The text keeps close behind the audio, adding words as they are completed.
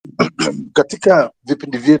Katika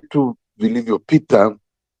vipindi vyetu vilivyopita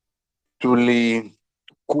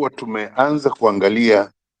tulikuwa tumeanza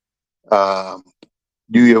kuangalia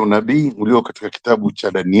juu ya unabii ulio katika kitabu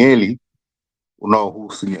cha Danieli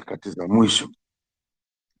unaohusu nyakati za mwisho,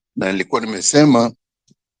 na nilikuwa nimesema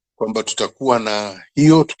kwamba tutakuwa na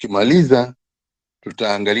hiyo, tukimaliza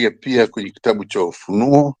tutaangalia pia kwenye kitabu cha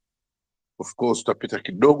Ufunuo. Of course tutapita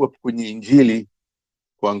kidogo kwenye Injili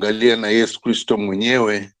kuangalia na Yesu Kristo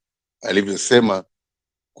mwenyewe alivyosema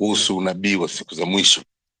kuhusu unabii wa siku za mwisho.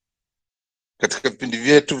 Katika vipindi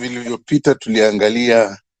vyetu vilivyopita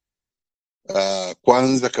tuliangalia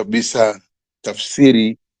kwanza kabisa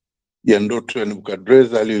tafsiri ya ndoto ya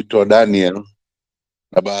Nebukadreza aliyoitoa Daniel,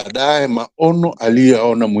 na baadaye maono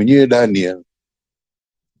aliyoona mwenyewe Daniel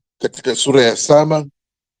katika sura ya 7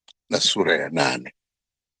 na sura ya 8.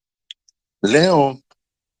 Leo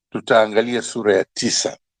tutaangalia sura ya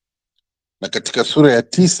 9, na katika sura ya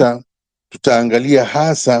 9 tutaangalia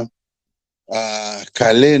hasa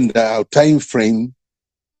kalenda au time frame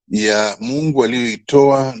ya Mungu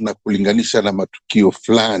aliyoitoa na kulinganisha na matukio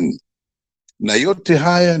fulani. Na yote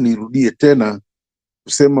haya nirudie tena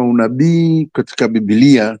kusema unabii katika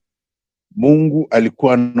Biblia Mungu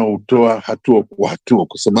alikuwa anautoa hatua kwa hatua,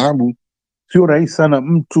 kwa sababu sio rahisi sana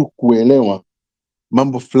mtu kuelewa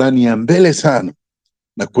mambo fulani ya mbele sana,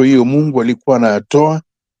 na kwa hiyo Mungu alikuwa anatoa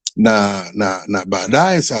na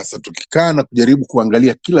baadaye sasa tukikaa na kujaribu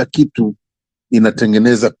kuangalia kila kitu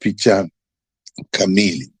inatengeneza picha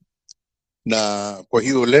kamili. Na kwa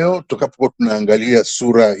hiyo leo tutakapokuwa tunaangalia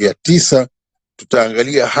sura ya 9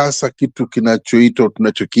 tutaangalia hasa kitu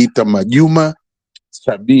tunachokiita majuma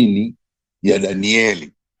 70 ya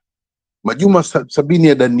Danieli. Majuma 70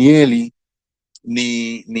 ya Danieli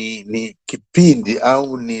ni kipindi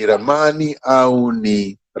au ni ramani au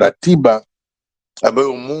ni ratiba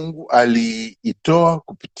ambayo Mungu aliitoa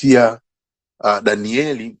kupitia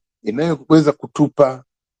Danieli, inayoweza kutupa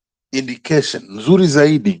indication nzuri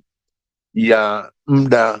zaidi ya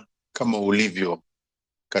muda kama ulivyo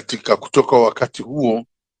katika kutoka wakati huo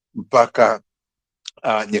mpaka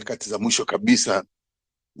nyakati za mwisho kabisa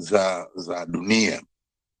za dunia.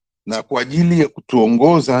 Na kwa ajili ya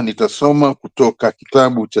kutuongoza nitasoma kutoka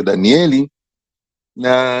kitabu cha Danieli,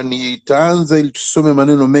 na nitaanza ili tusome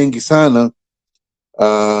maneno mengi sana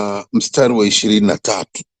mstari wa 23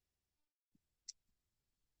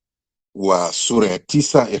 wa sura ya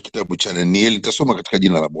 9 ya kitabu cha Danieli. Nitasoma katika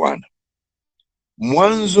jina la Bwana.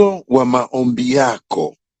 Mwanzo wa maombi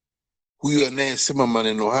yako. Huyu anayesema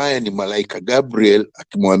maneno haya ni malaika Gabriel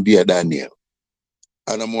akimwambia Daniel.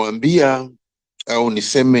 Anamwambia, au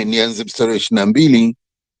nianze mstari wa 22,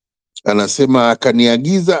 anasema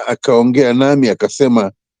akaniagiza akaongea nami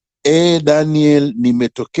akasema, Daniel,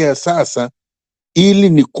 nimetokea sasa ili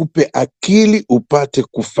nikupe akili upate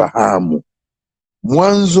kufahamu.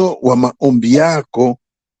 Mwanzo wa maombi yako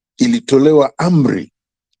ilitolewa amri,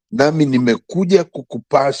 nami nimekuja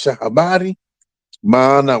kukupasha habari,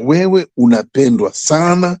 maana wewe unapendwa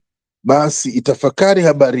sana. Basi itafakari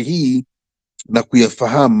habari hii na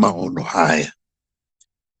kuyafahamu maono haya.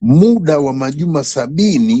 Muda wa majuma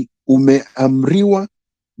 70 umeamriwa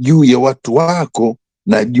juu ya watu wako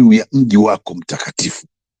na juu ya mji wako mtakatifu,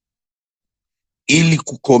 ili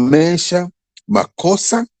kukomesha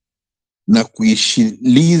makosa na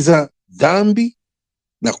kuishiliza dhambi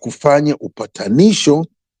na kufanya upatanisho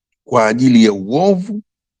kwa ajili ya uovu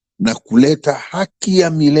na kuleta haki ya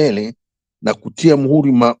milele na kutia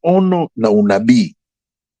muhuri maono na unabii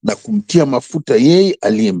na kumtia mafuta yeye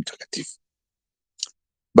aliye mtakatifu.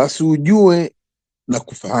 Basi ujue na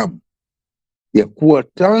kufahamu ya kuwa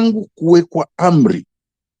tangu kuwekwa amri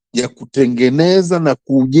ya kutengeneza na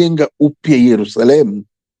kuujenga upya Yerusalemu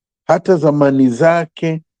hata zamani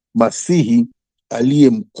zake Masihi aliye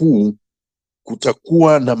mkuu,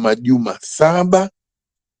 kutakuwa na majuma 7,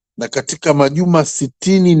 na katika majuma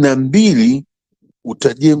 62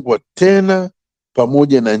 utajengwa tena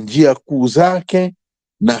pamoja na njia kuu zake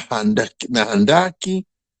na handaki,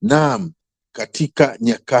 naam, katika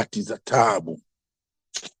nyakati za taabu.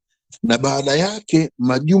 Na baada yake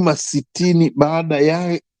majuma 60, baada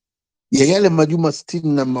ya yale majuma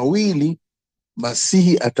 62,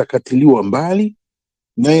 Masihi atakatiliwa mbali,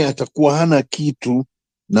 naye atakuwa hana kitu,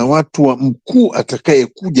 na watu wa mkuu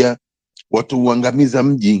atakayekuja watauangamiza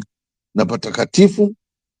mji na patakatifu,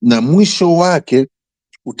 na mwisho wake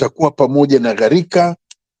utakuwa pamoja na gharika,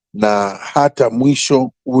 na hata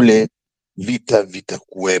mwisho ule vita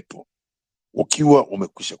vitakuwepo ukiwa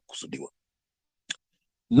umekwisha kukusudiwa.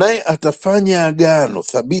 Naye atafanya agano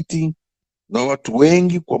thabiti na watu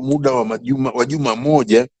wengi kwa muda wa juma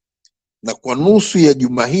moja, na kwa nusu ya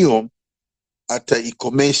juma hiyo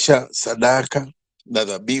ataikomesha sadaka na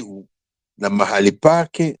dhabihu, na mahali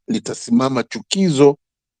pake litasimama chukizo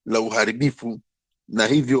la uharibifu, na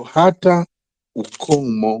hivyo hata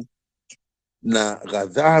ukomo na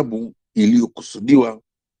ghadhabu iliyokusudiwa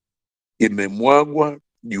imemwagwa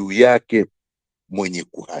juu yake mwenye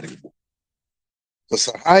kuharibu.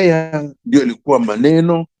 Sasa haya ndio yalikuwa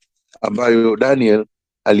maneno ambayo Daniel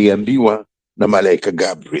aliambiwa na malaika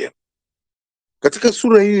Gabriel. Katika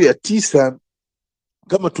sura hiyo ya 9,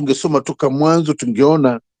 kama tungesoma toka mwanzo,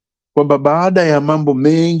 tungeona kwamba baada ya mambo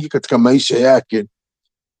mengi katika maisha yake,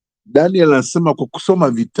 Daniel anasema kwa kusoma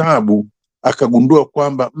vitabu akagundua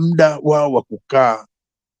kwamba muda wao wa kukaa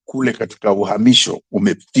kule katika uhamisho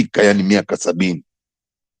umefika, yani miaka 70,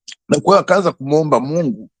 na kwa hiyo akaanza kumwomba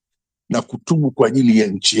Mungu na kutubu kwa ajili ya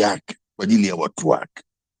nchi yake, kwa ajili ya watu wake,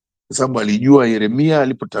 kwa sababu alijua Yeremia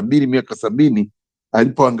alipotabiri miaka 70,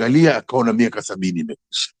 alipoangalia akaona miaka 70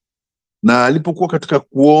 imekwisha. Na alipokuwa katika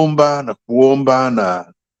kuomba na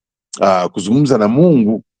kuzungumza na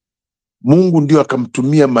Mungu, Mungu ndio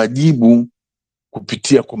akamtumia majibu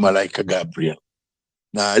kupitia kwa malaika Gabriel,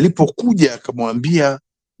 na alipokuja akamwambia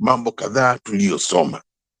mambo kadhaa tuliyosoma.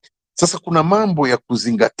 Sasa kuna mambo ya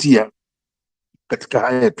kuzingatia katika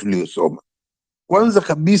haya tuliyosoma. Kwanza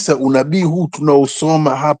kabisa, unabii huu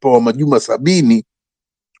tunaosoma hapa wa majuma 70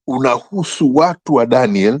 unahusu watu wa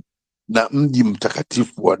Daniel na mji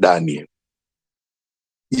mtakatifu wa Daniel,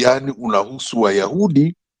 yaani unahusu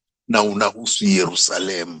Wayahudi na unahusu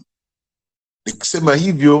Yerusalemu. Nikisema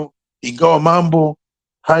hivyo, ingawa mambo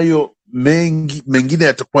hayo mengine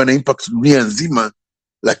yatakuwa na impact dunia nzima,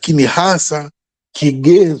 lakini hasa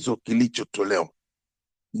kigezo kilichotolewa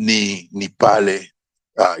ni pale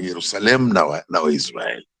Yerusalemu na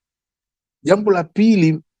Waisraeli. Jambo la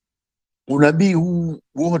pili, unabii huu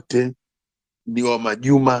wote ni wa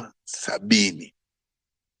majuma 70,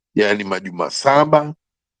 yaani majuma 7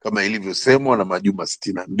 kama ilivyosemwa, na majuma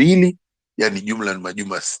 62, yaani jumla ni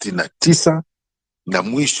majuma 69, na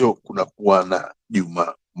mwisho kunakuwa na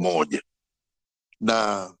juma 1.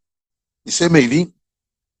 Na niseme hivi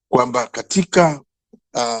kwamba katika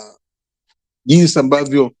jinsi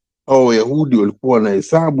ambavyo hao Wayahudi walikuwa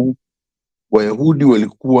wanahesabu, Wayahudi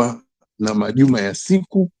walikuwa na majuma ya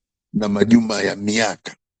siku na majuma ya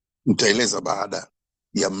miaka. Nitaeleza baada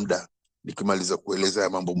ya muda nikimaliza kueleza ya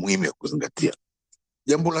mambo muhimu ya kuzingatia.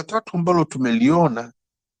 Jambo la tatu ambalo tumeliona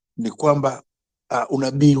ni kwamba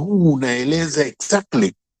unabii huu unaeleza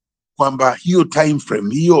exactly kwamba hiyo time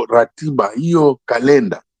frame, hiyo ratiba, hiyo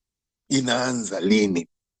kalenda inaanza lini,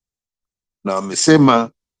 na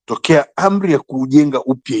wamesema tokea amri ya kuujenga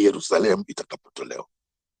upya Yerusalemu itakapotolewa.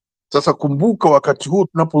 Sasa kumbuka, wakati huu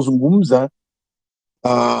tunapozungumza,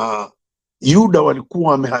 Yuda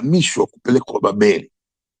walikuwa wamehamishwa kupelekwa Babeli.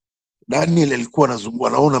 Daniel alikuwa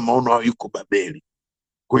anaona maono hayo yuko Babeli.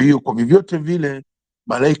 Kwa hiyo kwa vyovyote vile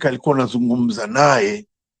malaika alikuwa anazungumza naye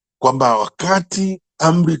kwamba wakati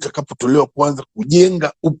amri itakapotolewa kuanza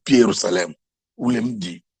kujenga upya Yerusalemu, ule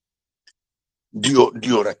mji,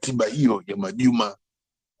 ndio ratiba hiyo ya majuma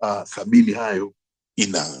 70 hayo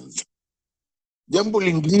inaanza. Jambo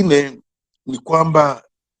lingine ni kwamba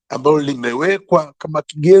ambalo limewekwa kama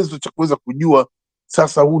kigezo cha kuweza kujua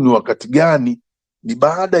sasa huu ni wakati gani, ni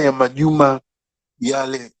baada ya majuma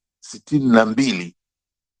yale 62,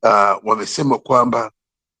 wamesema kwamba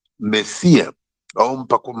Mesia au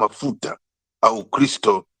mpakwa mafuta au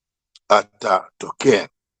Kristo atatokea,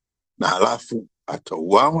 na halafu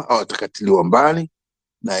atauawa au atakatiliwa mbali,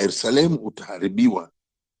 na Yerusalemu utaharibiwa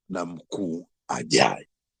na mkuu ajaye,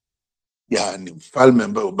 yaani mfalme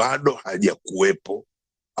ambayo bado hajakuwepo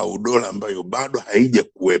au dola ambayo bado haija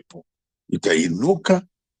kuwepo itainuka,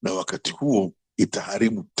 na wakati huo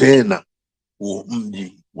itaharibu tena huo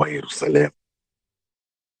mji wa Yerusalemu.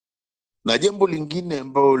 Na jambo lingine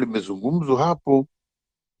ambalo limezungumzwa hapo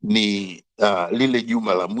ni lile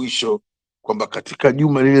juma la mwisho, kwamba katika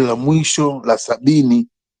juma lile la mwisho la 70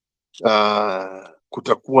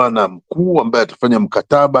 kutakuwa na mkuu ambaye atafanya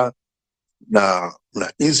mkataba na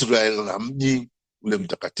Israel na mji ule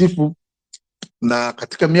mtakatifu, na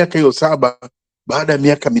katika miaka hiyo 7, baada ya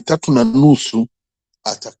miaka 3.5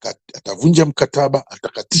 atavunja mkataba,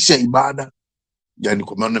 atakatisha ibada, yani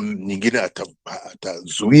kwa maana nyingine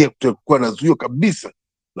atazuia, kutakuwa na zuio kabisa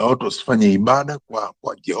na watu wasifanye ibada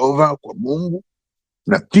kwa Jehova, kwa Mungu.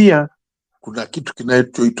 Na pia kuna kitu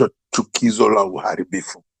kinachoitwa chukizo la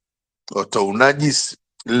uharibifu, wataunajisi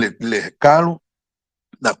lile hekalu,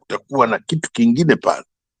 na kutakuwa na kitu kingine pale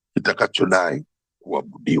kitakachodai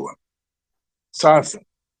kuabudiwa. Sasa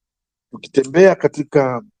tukitembea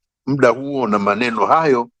katika muda huo na maneno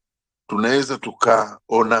hayo, tunaweza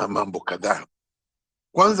tukaona mambo kadhaa.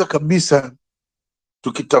 Kwanza kabisa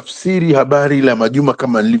tukitafsiri habari ile ya majuma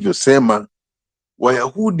kama nilivyosema,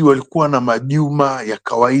 Wayahudi walikuwa na majuma ya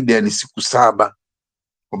kawaida, yani siku saba,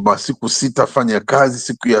 kwamba siku sita fanya kazi,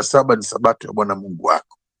 siku ya saba ni sabato ya Bwana Mungu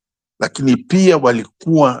wako. Lakini pia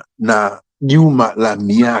walikuwa na juma la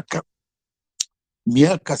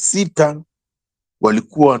miaka sita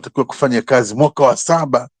walikuwa wanatakiwa kufanya kazi, mwaka wa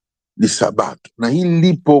saba ni sabato. Na hili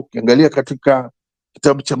lipo ukiangalia katika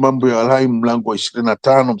kitabu cha Mambo ya Walawi mlango wa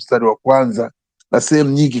 25 mstari wa kwanza na sehemu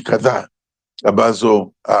nyingi kadhaa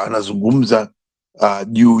ambazo anazungumza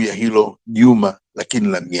juu ya hilo juma lakini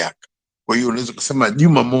la miaka. Kwa hiyo unaweza kusema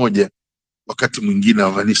juma moja wakati mwingine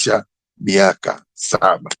amaanisha miaka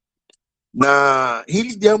saba. Na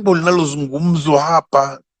hili jambo linalozungumzwa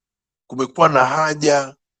hapa, kumekuwa na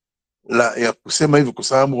haja ya kusema hivyo kwa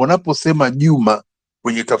sababu wanaposema juma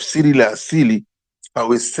kwenye tafsiri la asili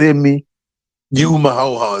hawasemi juma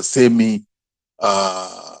au hawasemi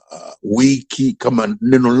wiki, kama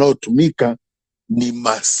neno linalotumika ni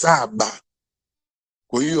masaba.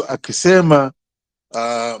 Kwa hiyo akisema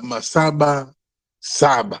masaba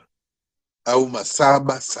saba au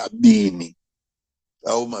masaba sabini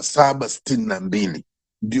au masaba 62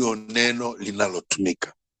 ndio neno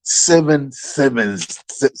linalotumika. 7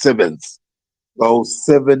 sevens au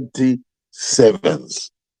 77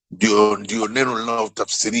 ndio neno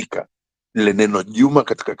linalotafsirika, lile neno juma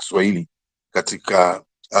katika Kiswahili katika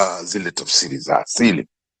zile tafsiri za asili.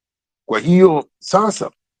 Kwa hiyo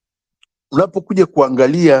sasa unapokuja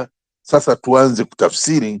kuangalia sasa, tuanze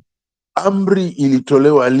kutafsiri. Amri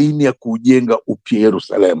ilitolewa lini ya kujenga upya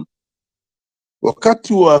Yerusalemu?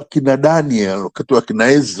 Wakati wa kina Daniel, wakati wa kina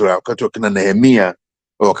Ezra, wakati wa kina Nehemia,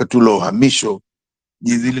 wakati ule uhamisho,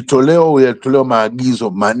 yalitolewa maagizo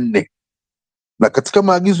manne, na katika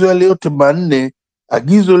maagizo yale yote manne,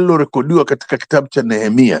 agizo lililorekodiwa katika kitabu cha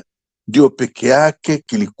Nehemia ndio peke yake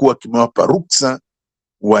kilikuwa kimewapa ruksa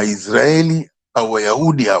Waisraeli au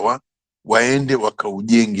Wayahudi hawa waende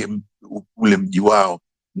wakaujenge ule mji wao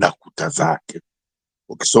na kuta zake.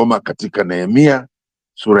 Ukisoma katika Nehemia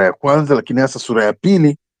sura ya kwanza, lakini hasa sura ya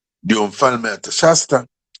pili, ndio mfalme Artashasta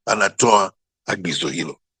anatoa agizo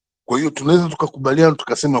hilo. Kwa hiyo tunaweza tukakubaliana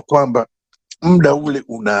tukasema kwamba muda ule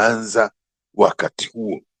unaanza wakati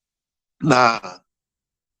huo, na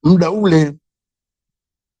muda ule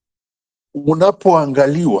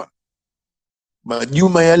unapoangaliwa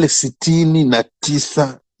majuma yale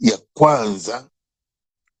 69 ya kwanza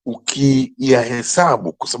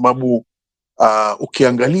ukiyahesabu, kwa sababu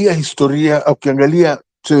ukiangalia historia, ukiangalia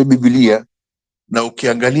Biblia na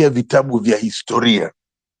ukiangalia vitabu vya historia,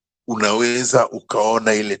 unaweza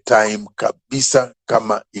ukaona ile time kabisa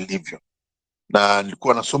kama ilivyo. Na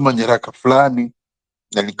nilikuwa nasoma nyaraka fulani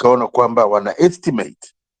na nikaona kwamba wana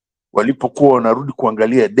estimate walipokuwa wanarudi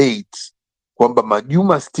kuangalia date kwamba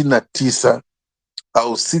majuma 69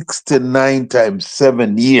 au 69 times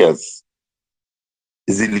 7 years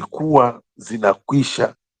zilikuwa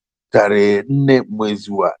zinakwisha tarehe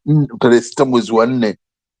 6 mwezi wa 4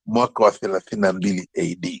 mwaka wa 32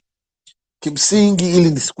 AD. Kimsingi, ili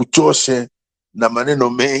nisikuchoshe na maneno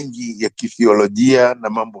mengi ya kithiolojia na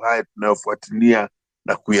mambo haya tunayofuatilia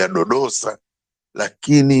na kuyadodosa,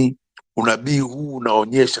 lakini unabii huu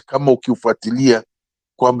unaonyesha, kama ukiufuatilia,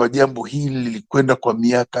 kwamba jambo hili lilikwenda kwa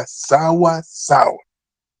miaka sawa,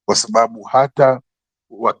 kwa sababu hata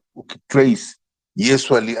ukitrace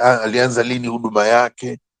Yesu alianza lini huduma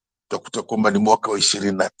yake, utakuta kwamba ni mwaka wa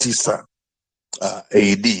 29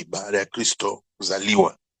 AD baada ya Kristo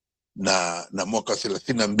kuzaliwa, na mwaka wa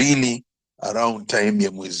 32 around time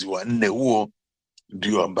ya mwezi wa 4 huo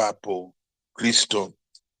ndio ambapo Kristo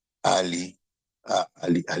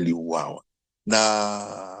aliuawa.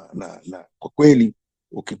 Na kwa kweli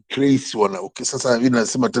ukitrace sasa hivi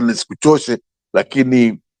nasema tena sikuchoshe,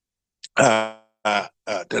 lakini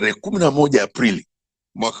tarehe 11 Aprili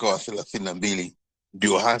mwaka wa 32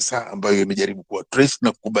 ndio hasa ambayo imejaribu kuwa trace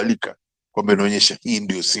na kukubalika kwamba inaonyesha hii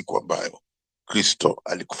ndio siku ambayo Kristo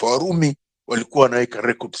alikufa. Warumi walikuwa wanaweka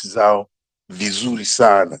records zao vizuri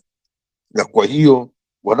sana, na kwa hiyo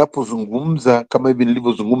wanapozungumza kama hivi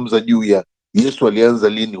nilivyozungumza juu ya Yesu alianza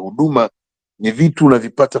lini huduma, ni vitu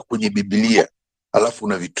unavipata kwenye Biblia alafu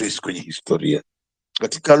unavitrace kwenye historia.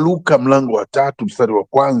 Katika Luka mlango wa 3 mstari wa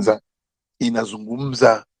kwanza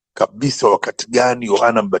inazungumza kabisa wakati gani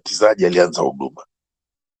Yohana Mbatizaji alianza huduma,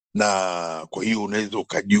 na kwa hiyo unaweza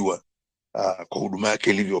ukajua kwa huduma yake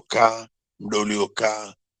ilivyokaa, muda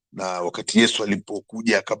uliokaa, na wakati Yesu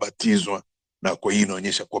alipokuja akabatizwa. Na kwa hiyo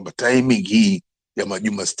inaonyesha kwamba timing hii ya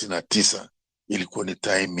majuma 69 ilikuwa ni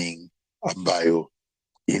timing ambayo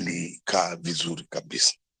ilikaa vizuri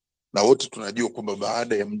kabisa. Na wote tunajua kwamba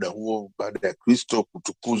baada ya muda huo, baada ya Kristo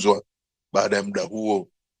kutukuzwa Baada ya muda huo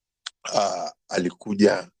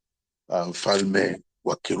alikuja mfalme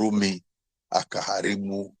wa Kirumi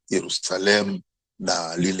akaharibu Yerusalemu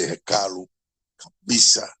na lile hekalu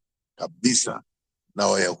kabisa kabisa, na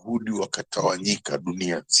Wayahudi wakatawanyika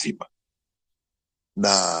dunia nzima na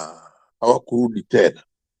hawakurudi tena.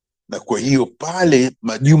 Na kwa hiyo pale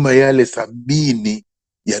majuma yale 70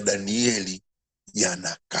 ya Danieli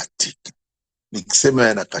yanakatika. Nikisema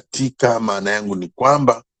yanakatika, maana yangu ni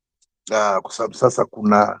kwamba kwa sababu sasa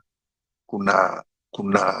kuna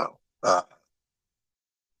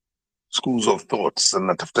schools of thoughts,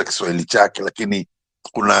 natafuta Kiswahili chake, lakini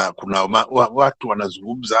kuna watu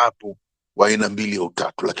wanazungumza hapo wa aina 2 au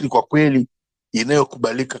 3, lakini kwa kweli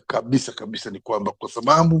inayokubalika kabisa kabisa ni kwamba kwa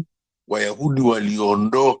sababu Wayahudi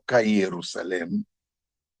waliondoka Yerusalemu,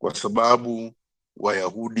 kwa sababu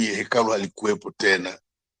Wayahudi hekalu halikuwepo tena,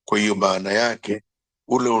 kwa hiyo maana yake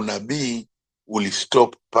ule unabii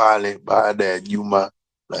ulistop pale baada ya juma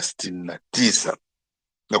la 69,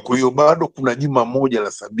 na kwa hiyo bado kuna juma moja la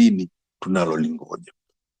 70 tunalolingoja,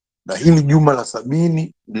 na hili juma la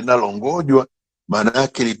 70 linalongojwa maana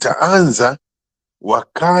yake litaanza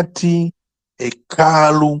wakati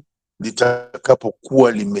hekalu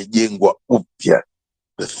litakapokuwa limejengwa upya,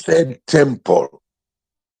 the third temple.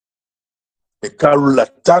 Hekalu la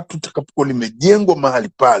 3 litakapokuwa limejengwa mahali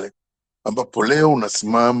pale ambapo leo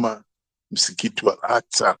unasimama msikiti wa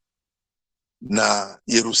Al-Aqsa, na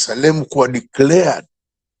Yerusalemu kuwa declared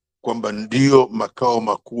kwamba ndio makao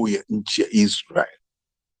makuu ya nchi ya Israel.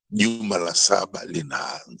 Juma la 7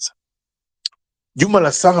 linaanza. Juma la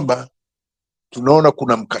 7 tunaona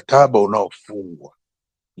kuna mkataba unaofungwa.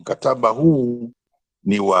 Mkataba huu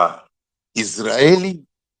ni wa Israeli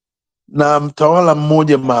na mtawala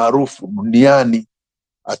mmoja maarufu duniani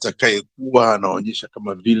atakayekuwa anaonyesha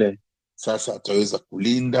kama vile sasa ataweza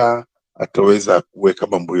kulinda, ataweza kuweka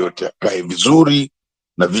mambo yote yakae vizuri,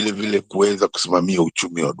 na vile vile kuweza kusimamia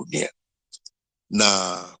uchumi wa dunia.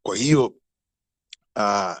 Na kwa hiyo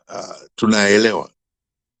tunaelewa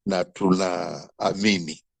na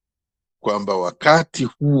tunaamini kwamba wakati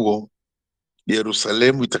huo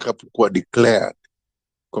Yerusalemu itakapokuwa declared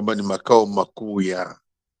kwamba ni makao makuu ya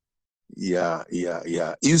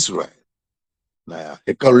Israel na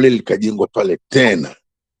hekalu lile likajengwa pale tena,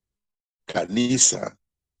 kanisa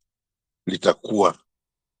litakuwa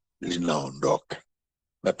linaondoka.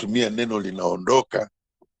 Natumia neno linaondoka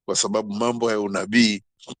kwa sababu mambo ya unabii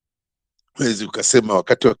huwezi ukasema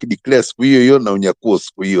wakati wakideclare siku hiyo hiyo na unyakuo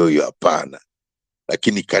siku hiyo hiyo, hapana,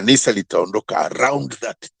 lakini kanisa litaondoka around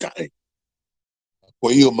that time.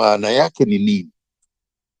 Kwa hiyo maana yake ni nini?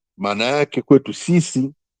 Maana yake kwetu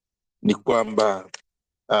sisi ni kwamba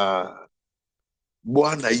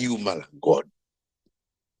Bwana yu malangoni.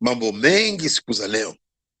 Mambo mengi siku za leo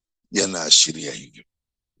yanaashiria hivyo.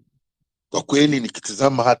 Kwa kweli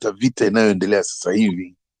nikitazama hata vita inayoendelea sasa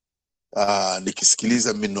hivi,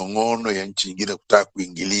 nikisikiliza minong'ono ya nchi nyingine kutaka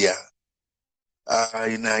kuingilia,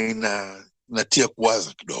 inatia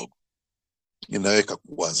kuwaza kidogo, inaweka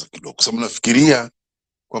kuwaza kidogo, kwa sababu nafikiria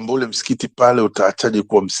kwamba ule msikiti pale utaachaje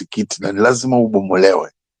kuwa msikiti, na ni lazima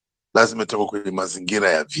ubomolewe, lazima itakuwa kwenye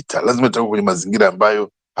mazingira ya vita, lazima itakuwa kwenye mazingira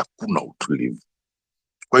ambayo hakuna utulivu.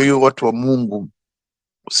 Kwa hiyo watu wa Mungu,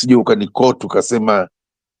 usije ukanikoti ukasema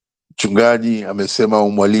mchungaji amesema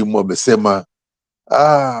au mwalimu amesema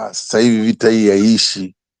sasa hivi vita hii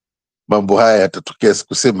haiishi, mambo haya yatatokea.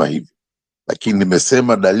 Sikusema hivi, lakini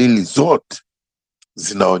nimesema dalili zote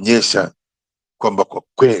zinaonyesha kwamba kwa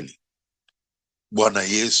kweli Bwana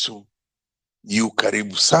Yesu yu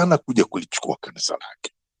karibu sana kuja kulichukua kanisa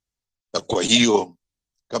lake. Na kwa hiyo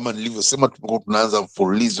kama nilivyosema, tunapokuwa tunaanza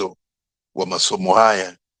mfululizo wa masomo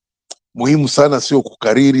haya, muhimu sana sio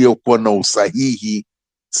kukariri au kuwa na usahihi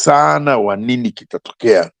sana wa nini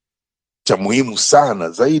kitatokea. Cha muhimu sana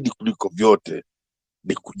zaidi kuliko vyote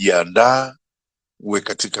ni kujiandaa, uwe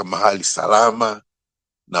katika mahali salama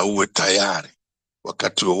na uwe tayari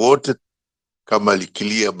wakati wowote kama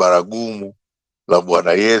likilia baragumu la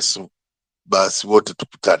Bwana Yesu, basi wote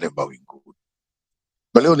tukutane mawinguni.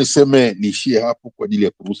 Kwa leo niseme niishie hapo kwa ajili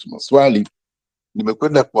ya kuruhusu maswali.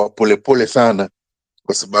 Nimekwenda kwa polepole sana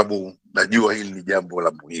kwa sababu najua hili ni jambo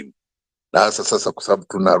la muhimu, na hasa sasa kwa sababu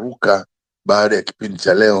tunaruka baada ya kipindi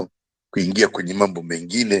cha leo kuingia kwenye mambo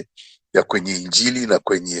mengine ya kwenye Injili na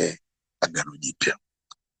kwenye Agano Jipya.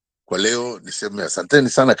 Kwa leo niseme asanteni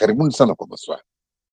sana, karibuni sana kwa maswali.